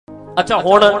अच्छा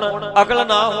हुण अकल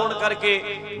ना होण करके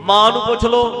मां नूं पुछ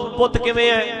लो पुत किवें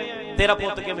है, तेरा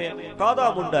पुत किवें है, काहदा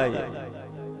मुंडा है,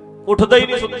 उठदा ही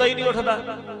नहीं सुत्ता ही नहीं उठदा।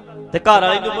 ते घर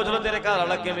वाली नूं पुछ लो तेरे घर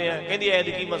वाला किवें है, कहंदी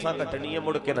ऐतकी मसां कट्टणी है,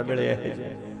 मुड़ के ना मिले इहो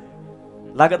जिहा,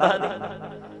 लगदा नहीं।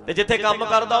 ते जिथे काम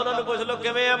करदा उन्हां नूं पुछ लो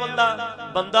किवें है बंदा,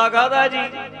 बंदा काहदा जी,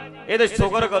 ਇਹ ਤੇ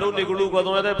ਸ਼ੁਕਰ ਕਰੂ ਨਿਕਲੂ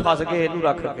ਕਦੋਂ, ਇਹਦੇ ਫਸ ਕੇ ਇਹਨੂੰ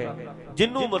ਰੱਖ ਕੇ।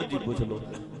 ਜਿੰਨੂੰ ਮਰਜ਼ੀ ਪੁੱਛ ਲੋ,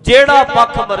 ਜਿਹੜਾ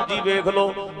ਪੱਖ ਮਰਜ਼ੀ ਵੇਖ ਲੋ,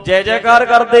 ਜੈ ਜੈਕਾਰ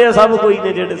ਕਰਦੇ ਆ ਸਭ ਕੋਈ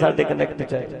ਨੇ ਜਿਹੜੇ ਸਾਡੇ ਕਨੈਕਟ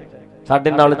ਚ ਹੈ,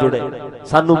 ਸਾਡੇ ਨਾਲ ਜੁੜੇ,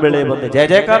 ਸਾਨੂੰ ਮਿਲੇ ਬੰਦੇ ਜੈ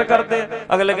ਜੈਕਾਰ ਕਰਦੇ।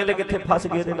 ਅਗਲੇ ਕਹਿੰਦੇ ਕਿੱਥੇ ਫਸ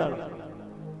ਗਏ ਇਹਦੇ ਨਾਲ।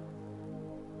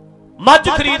 ਮੱਝ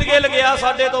ਖਰੀਦ ਕੇ ਲਗਿਆ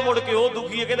ਸਾਡੇ ਤੋਂ, ਮੁੜ ਕੇ ਉਹ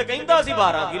ਦੁਖੀ ਹੈ, ਕਹਿੰਦੇ ਕਹਿੰਦਾ ਸੀ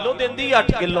 12 ਕਿਲੋ ਦਿੰਦੀ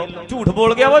 8 ਕਿਲੋ, ਝੂਠ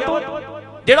ਬੋਲ ਗਿਆ ਵਾ ਤੂੰ।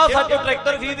 ਜਿਹੜਾ ਸਾਡੇ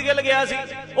ਟਰੈਕਟਰ ਖਰੀਦ ਕੇ ਲਗਿਆ ਸੀ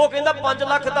ਉਹ ਕਹਿੰਦਾ 5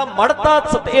 ਲੱਖ ਦਾ ਮੜਤਾ,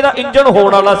 ਇਹਦਾ ਇੰਜਣ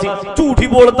ਹੋਣ ਵਾਲਾ ਸੀ, ਝੂਠ ਹੀ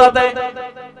ਬੋਲਦਾ ਤੈਂ।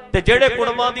 ਤੇ ਜਿਹੜੇ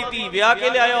ਕੁੜਮਾਂ ਦੀ ਧੀ ਵਿਆਹ ਕੇ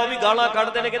ਲਿਆਇਆ ਉਹ ਵੀ ਗਾਲਾਂ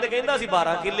ਕੱਢਦੇ ਨੇ, ਕਹਿੰਦੇ ਕਹਿੰਦਾ ਸੀ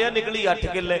 12 ਕਿੱਲੇ ਨਿਕਲੀ 8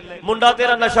 ਕਿੱਲੇ, ਮੁੰਡਾ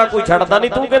ਤੇਰਾ ਨਸ਼ਾ ਕੋਈ ਛੱਡਦਾ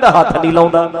ਨਹੀਂ, ਤੂੰ ਕਹਿੰਦਾ ਹੱਥ ਨਹੀਂ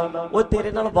ਲਾਉਂਦਾ। ਉਹ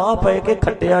ਤੇਰੇ ਨਾਲ ਬਾਹ ਪੈ ਕੇ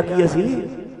ਖੱਟਿਆ ਕੀ ਅਸੀਂ,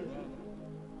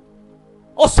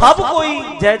 ਉਹ ਸਭ ਕੋਈ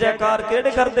ਜੈ ਜੈਕਾਰ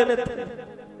ਕਿਹੜੇ ਕਰਦੇ ਨੇ।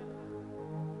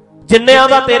 ਜਿੰਨਿਆਂ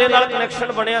ਦਾ ਤੇਰੇ ਨਾਲ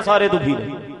ਕਨੈਕਸ਼ਨ ਬਣਿਆ ਸਾਰੇ ਦੁਖੀ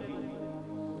ਨੇ।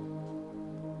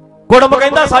 ਕੁੜਮ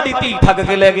ਕਹਿੰਦਾ ਸਾਡੀ ਧੀ ਠੱਗ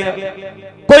ਕੇ ਲੈ ਗਿਆ,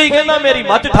 ਕੋਈ ਕਹਿੰਦਾ ਮੇਰੀ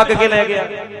ਮੱਝ ਠੱਗ ਕੇ ਲੈ ਗਿਆ,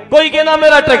 ਕੋਈ ਕਹਿੰਦਾ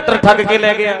ਮੇਰਾ ਟਰੈਕਟਰ ਠੱਗ ਕੇ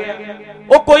ਲੈ ਗਿਆ,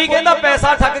 ਉਹ ਕੋਈ ਕਹਿੰਦਾ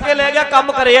ਪੈਸਾ ਠੱਗ ਕੇ ਲੈ ਗਿਆ,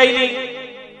 ਕੰਮ ਕਰਿਆ ਹੀ ਨਹੀਂ।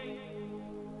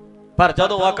 ਪਰ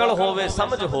ਜਦੋਂ ਅਕਲ ਹੋਵੇ,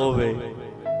 ਸਮਝ ਹੋਵੇ,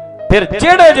 ਫਿਰ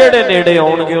ਜਿਹੜੇ ਜਿਹੜੇ ਨੇੜੇ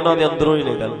ਆਉਣਗੇ ਉਹਨਾਂ ਦੇ ਅੰਦਰੋਂ ਹੀ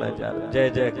ਨਿਕਲਣਾ ਚਾਹ ਜੈ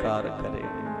ਜੈਕਾਰ ਕਰੇ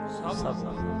ਸਭ,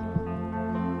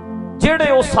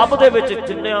 ਜਿਹੜੇ ਉਹ ਸਭ ਦੇ ਵਿੱਚ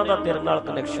ਜਿੰਨਿਆਂ ਦਾ ਤੇਰੇ ਨਾਲ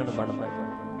ਕਨੈਕਸ਼ਨ ਬਣਦਾ,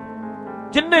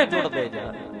 ਜਿੰਨੇ ਜੁੜਦੇ ਜਾ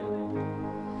ਰਹੇ।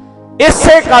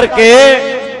 ਇਸੇ ਕਰਕੇ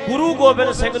ਗੁਰੂ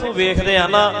ਗੋਬਿੰਦ ਸਿੰਘ ਨੂੰ ਵੇਖਦੇ ਆ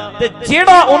ਨਾ, ਤੇ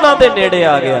ਜਿਹੜਾ ਉਹਨਾਂ ਦੇ ਨੇੜੇ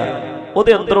ਆ ਗਿਆ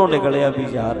ਉਹਦੇ ਅੰਦਰੋਂ ਨਿਕਲਿਆ ਵੀ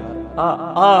ਯਾਰ ਆ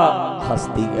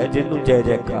ਹਸਤੀ ਹੈ ਜਿਹਨੂੰ ਜੈ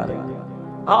ਜੈਕਾਰ,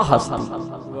 ਆ ਹਸਤੀ,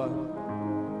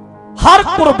 ਹਰ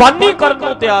ਕੁਰਬਾਨੀ ਕਰਨ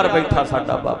ਨੂੰ ਤਿਆਰ ਬੈਠਾ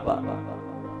ਸਾਡਾ ਬਾਬਾ।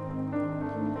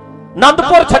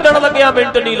 ਆਨੰਦਪੁਰ ਛੱਡਣ ਲੱਗਿਆ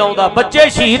ਮਿੰਟ ਨਹੀਂ ਲਾਉਂਦਾ, ਬੱਚੇ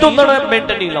ਸ਼ਹੀਦ ਹੁੰਦਣ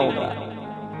ਮਿੰਟ ਨਹੀਂ ਲਾਉਂਦਾ,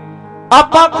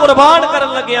 ਆਪਾਂ ਕੁਰਬਾਨ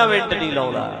ਕਰਨ ਲੱਗਿਆ ਮਿੰਟ ਨਹੀਂ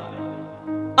ਲਾਉਂਦਾ।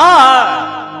 ਆ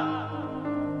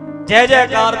ਜੈ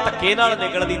ਜੈਕਾਰ ਧੱਕੇ ਨਾਲ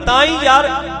ਨਿਕਲਦੀ, ਤਾਂ ਹੀ ਯਾਰ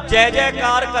ਜੈ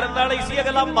ਜੈਕਾਰ ਕਰਨ ਵਾਲੀ ਸੀ,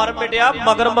 ਅਗਲਾ ਮਰ ਮਿਟਿਆ,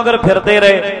 ਮਗਰ ਮਗਰ ਫਿਰਦੇ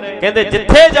ਰਹੇ। ਕਹਿੰਦੇ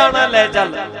ਜਿੱਥੇ ਜਾਣਾ ਲੈ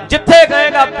ਚੱਲ, ਜਿੱਥੇ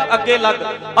ਗਏਗਾ ਅੱਗੇ ਲੱਗ,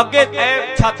 ਅੱਗੇ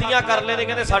ਐ ਛਾਤੀਆਂ ਕਰ ਲੈਂਦੇ,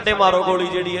 ਕਹਿੰਦੇ ਸਾਡੇ ਮਾਰੋ ਗੋਲੀ,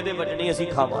 ਜਿਹੜੀ ਇਹਦੇ ਵੱਜਣੀ ਅਸੀਂ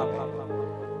ਖਾਵਾਂਗੇ।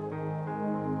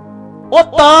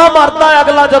 ਉਹ ਤਾਂ ਮਰਦਾ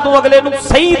ਅਗਲਾ ਜਦੋਂ ਅਗਲੇ ਨੂੰ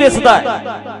ਸਹੀ ਦਿਸਦਾ ਹੈ,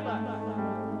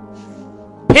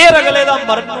 ਫਿਰ ਅਗਲੇ ਦਾ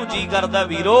ਮਰਨ ਨੂੰ ਜੀ ਕਰਦਾ।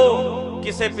 ਵੀਰੋ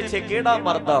ਕਿਸੇ ਪਿੱਛੇ ਕਿਹੜਾ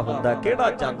ਮਰਦਾ ਹੁੰਦਾ, ਕਿਹੜਾ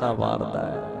ਜਾਨਾਂ ਮਾਰਦਾ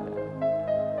ਹੈ।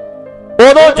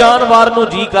 ਉਦੋਂ ਜਾਨਵਰ ਨੂੰ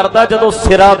ਜੀ ਕਰਦਾ ਜਦੋਂ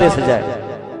ਸਿਰਾ ਦਿਸ ਜਾਏ,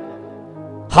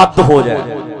 ਹੱਦ ਹੋ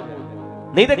ਜਾਏ,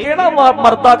 ਨਹੀਂ ਤੇ ਕਿਹੜਾ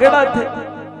ਮਰਦਾ ਕਿਹੜਾ ਇੱਥੇ।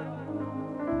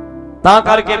 ਤਾਂ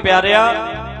ਕਰਕੇ ਪਿਆਰਿਆ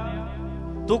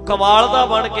ਤੂੰ ਕਮਾਲ ਦਾ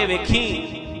ਬਣ ਕੇ ਵੇਖੀ,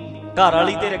 ਘਰ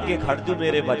ਵਾਲੀ ਤੇਰੇ ਅੱਗੇ ਖੜ ਜੂ,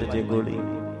 ਮੇਰੇ ਵੱਜ ਜੇ ਗੋਲੀ,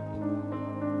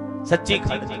 ਸੱਚੀ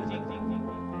ਖੜ ਜੂ।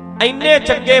 ਇੰਨੇ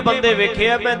ਚੰਗੇ ਬੰਦੇ ਵੇਖੇ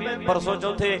ਆ ਮੈਂ ਪਰਸੋਂ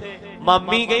ਚੌਥੇ।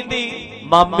 ਮਾਮੀ ਕਹਿੰਦੀ,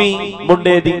 ਮਾਮੀ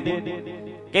ਮੁੰਡੇ ਦੀ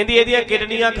ਕਹਿੰਦੀ ਇਹਦੀਆਂ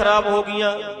ਕਿਡਨੀਆਂ ਖਰਾਬ ਹੋ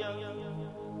ਗਈਆਂ।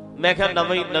 ਮੈਂ ਕਿਹਾ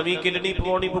ਨਵੀਂ ਕਿਡਨੀ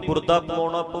ਪਵਾਉਣੀ ਪਊ, ਗੁਰਦਾ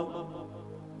ਪਵਾਉਣਾ ਪਊ।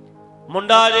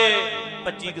 ਮੁੰਡਾ ਜੇ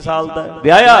 25 ਸਾਲ ਦਾ,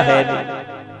 ਵਿਆਹਿਆ ਹੈ ਨਹੀਂ,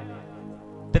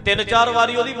 ਤੇ 3-4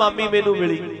 ਵਾਰੀ ਉਹਦੀ ਮਾਮੀ ਮੈਨੂੰ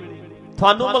ਮਿਲੀ,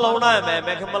 ਤੁਹਾਨੂੰ ਮਿਲਾਉਣਾ ਹੈ।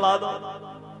 ਮੈਂ ਕਿਹਾ ਮਿਲਾ ਦੋ।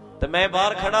 ਤੇ ਮੈਂ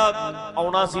ਬਾਹਰ ਖੜਾ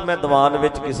ਆਉਣਾ ਸੀ ਮੈਂ ਦੀਵਾਨ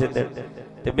ਵਿੱਚ ਕਿਸੇ ਦਿਨ,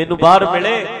 ਤੇ ਮੈਨੂੰ ਬਾਹਰ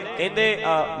ਮਿਲੇ, ਕਹਿੰਦੇ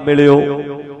ਮਿਲਿਓ।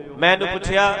 ਮੈਂ ਇਹਨੂੰ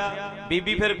ਪੁੱਛਿਆ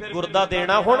ਬੀਬੀ ਫਿਰ ਗੁਰਦਾ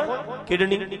ਦੇਣਾ ਹੁਣ,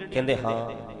 ਕਿਡਨੀ? ਕਹਿੰਦੇ ਹਾਂ।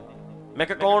 ਮੈਂ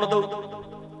ਕਿਹਾ ਕੌਣ ਦਊ?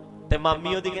 ਤੇ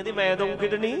ਮਾਮੀ ਉਹਦੀ ਕਹਿੰਦੀ ਮੈਂ ਦਊਂ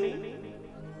ਕਿਡਨੀ।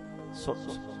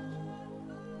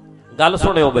 ਗੱਲ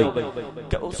ਸੁਣਿਓ ਬਈ,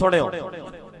 ਸੁਣਿਓ।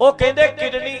 ਉਹ ਕਹਿੰਦੇ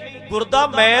ਕਿਡਨੀ ਗੁਰਦਾ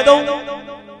ਮੈਂ ਦਊਂ।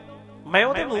 ਮੈਂ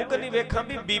ਉਹਦੇ ਮੂੰਹ ਕੰਨੀ ਵੇਖਾਂ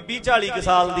ਵੀ ਬੀਬੀ 40 ਕੁ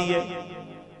ਸਾਲ ਦੀ ਹੈ,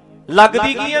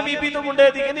 ਲੱਗਦੀ ਕੀ ਹੈ ਬੀਬੀ ਤੋਂ ਮੁੰਡੇ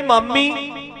ਦੀ? ਕਹਿੰਦੀ ਮਾਮੀ।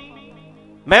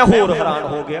 ਮੈਂ ਹੋਰ ਹੈਰਾਨ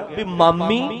ਹੋ ਗਿਆ ਵੀ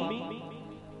ਮਾਮੀ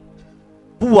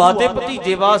ਭੂਆ ਤੇ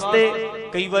ਭਤੀਜੇ ਵਾਸਤੇ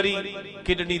ਕਈ ਵਾਰੀ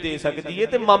ਕਿਡਨੀ ਦੇ ਸਕਦੀ ਹੈ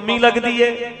ਤੇ ਮਾਮੀ ਲੱਗਦੀ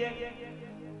ਹੈ।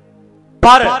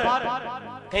 ਪਰ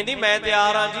ਕਹਿੰਦੀ ਮੈਂ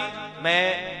ਤਿਆਰ ਹਾਂ ਜੀ,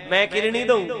 ਮੈਂ ਕਿਡਨੀ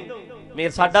ਦਊਂ।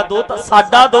 ਸਾਡਾ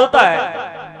ਦੋਤਾ ਹੈ,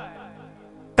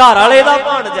 ਘਰ ਵਾਲੇ ਦਾ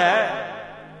ਭਾਣਜਾ ਹੈ,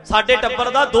 ਸਾਡੇ ਟੱਬਰ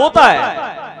ਦਾ ਦੋਤਾ ਹੈ,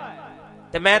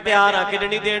 ਤੇ ਮੈਂ ਤਿਆਰ ਹਾਂ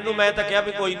ਕਿਡਨੀ ਦੇਣ ਨੂੰ। ਮੈਂ ਤਾਂ ਕਿਹਾ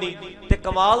ਵੀ ਕੋਈ ਨਹੀਂ। ਤੇ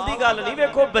ਕਮਾਲ ਦੀ ਗੱਲ ਨਹੀਂ,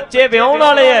 ਵੇਖੋ ਬੱਚੇ ਵਿਆਹੁਣ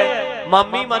ਵਾਲੇ ਐ,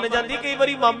 ਮਾਮੀ ਮੰਨ ਜਾਂਦੀ। ਕਈ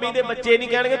ਵਾਰੀ ਮਾਮੀ ਦੇ ਬੱਚੇ ਨਹੀਂ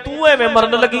ਕਹਿਣਗੇ ਤੂੰ ਐਵੇਂ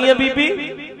ਮਰਨ ਲੱਗੀ ਆ ਬੀਬੀ,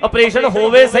 ਆਪਰੇਸ਼ਨ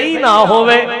ਹੋਵੇ ਸਹੀ ਨਾ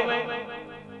ਹੋਵੇ,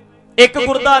 ਇੱਕ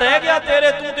ਗੁਰਦਾ ਰਹਿ ਗਿਆ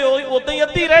ਤੇਰੇ, ਤੂੰ ਤੇ ਉਦਾਂ ਹੀ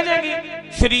ਅੱਧੀ ਰਹਿ ਜਾਏਗੀ।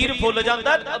 ਸਰੀਰ ਫੁੱਲ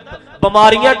ਜਾਂਦਾ,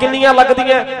 ਬਿਮਾਰੀਆਂ ਕਿੰਨੀਆਂ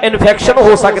ਲੱਗਦੀਆਂ, ਇਨਫੈਕਸ਼ਨ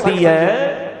ਹੋ ਸਕਦੀ ਹੈ।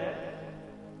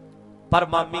 ਪਰ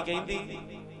ਮਾਮੀ ਕਹਿੰਦੀ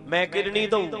ਮੈਂ ਕਿਡਨੀ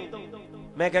ਦਊਂ।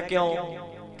 ਮੈਂ ਕਿਹਾ ਕਿਉਂ?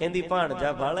 ਕਹਿੰਦੀ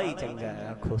ਭਾਣਜਾ ਬਾਹਲਾ ਹੀ ਚੰਗਾ ਹੈ।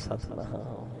 ਆਖੋ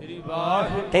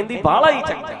ਸਤਿਨਾਮ। ਕਹਿੰਦੀ ਬਾਹਲਾ ਹੀ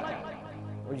ਚੰਗਾ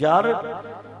ਯਾਰ,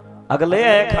 अगले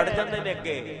ऐ खड़ जाते ने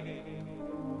अगे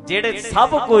जेड़े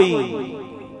सब कोई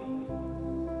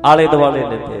आले दुआले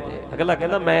ने तेरे। अगला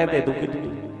कहता मैं दे दूं कितनी,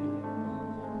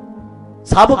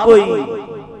 सब कोई।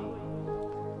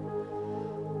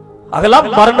 अगला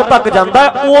मरण तक जाता है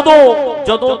उदों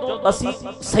जदों असीं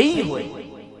सही होए,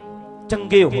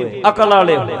 चंगे होए, अकल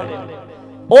वाले होए,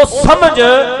 वो समझ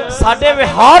साडे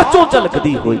विहार चों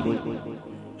झलकदी होई,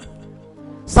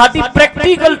 साडी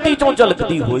प्रैक्टिकलिटी चों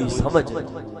झलकदी होई समझ।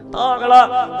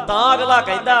 अगला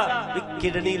कहता भी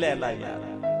किडनी लै ला यार,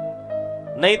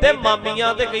 नहीं तो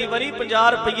मामियां ते कई बारी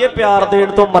 50 रुपये प्यार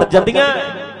देण तो मर जांदियां,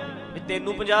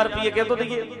 तेनू 50 रुपये कितों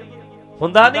दईए,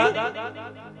 हुंदा नहीं।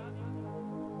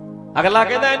 अगला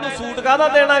कहता इनू सूट काहदा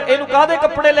देना, इनू काहदे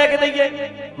कपड़े लैके दईए।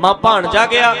 मां भाणजा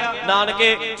गया नानके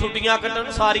छुट्टियां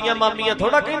कट्टण, सारियां मामियां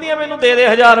थोड़ा कहंदियां मैनू दे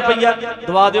 1000 रुपया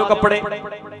दवा दिओ कपड़े।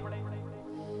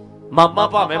 मामा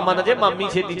भावें मन जे, मामी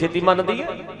छेती छेती मनदी है,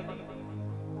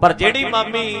 पर जेड़ी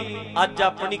मामी अज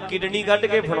अपनी किडनी कढ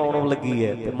के फड़ाउण लगी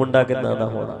है ते मुंडा किदां दा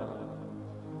होना।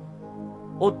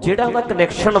 वो जेड़ा दा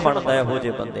कनैक्शन बनदा है हो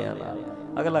जे बंदियां नाल,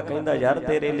 अगला कहंदा यार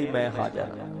तेरे लिए मैं हाज़र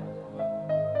हां।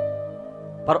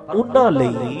 पर उन्हां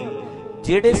लई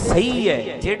जेड़े सही है,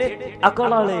 जेड़े अकल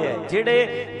वाले है, जेड़े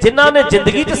जिन्हां ने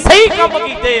जिंदगी च सही काम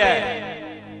कीते है,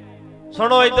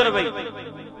 सुनो इधर बई,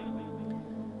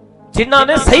 जिन्हां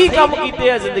ने सही काम कीते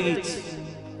है जिंदगी च,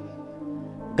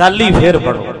 गल ही फिर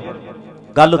बनो,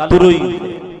 गल तुरो ही।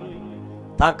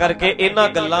 तां करके इन्हां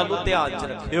गल्लां नूं ध्यान च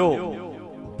रखियो।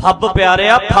 फब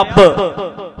प्यारिया फब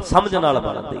समझ नाल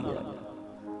बनदी है,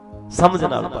 समझ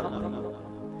नाल बनदी।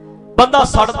 बंदा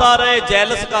सड़दा रहे,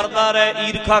 जैलस करदा रहे,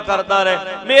 ईरखा करदा रहे,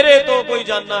 मेरे तो कोई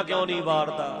जाना क्यों नहीं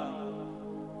वारदा।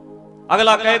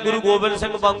 अगला कहे गुरु गोबिंद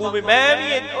सिंह वांगू भी मैं भी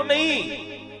नहीं,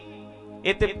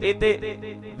 इते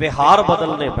विहार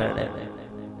बदलने पैने,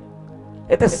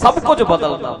 इते सब कुछ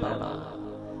बदलना पैना।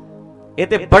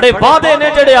 इते बड़े वादे ने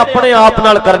जिहड़े अपने आप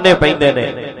नाल करने पैंदे ने,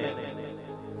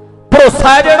 भरोसा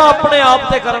है जिहड़ा अपने आप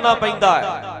ते करना पैंदा है।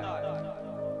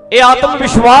 यह आत्म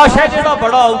विश्वास है जिहड़ा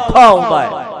बड़ा औखा आउंदा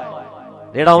है,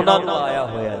 जिहड़ा उन्हां नूं आया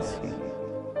होया सी।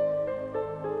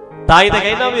 ताई ते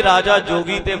कहना भी राजा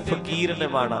जोगी ते फकीर ने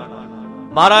माना।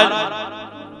 महाराज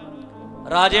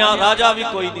राजा भी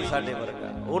कोई नहीं साडे वर्गा,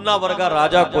 उन्हां वर्गा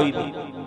राजा कोई नहीं।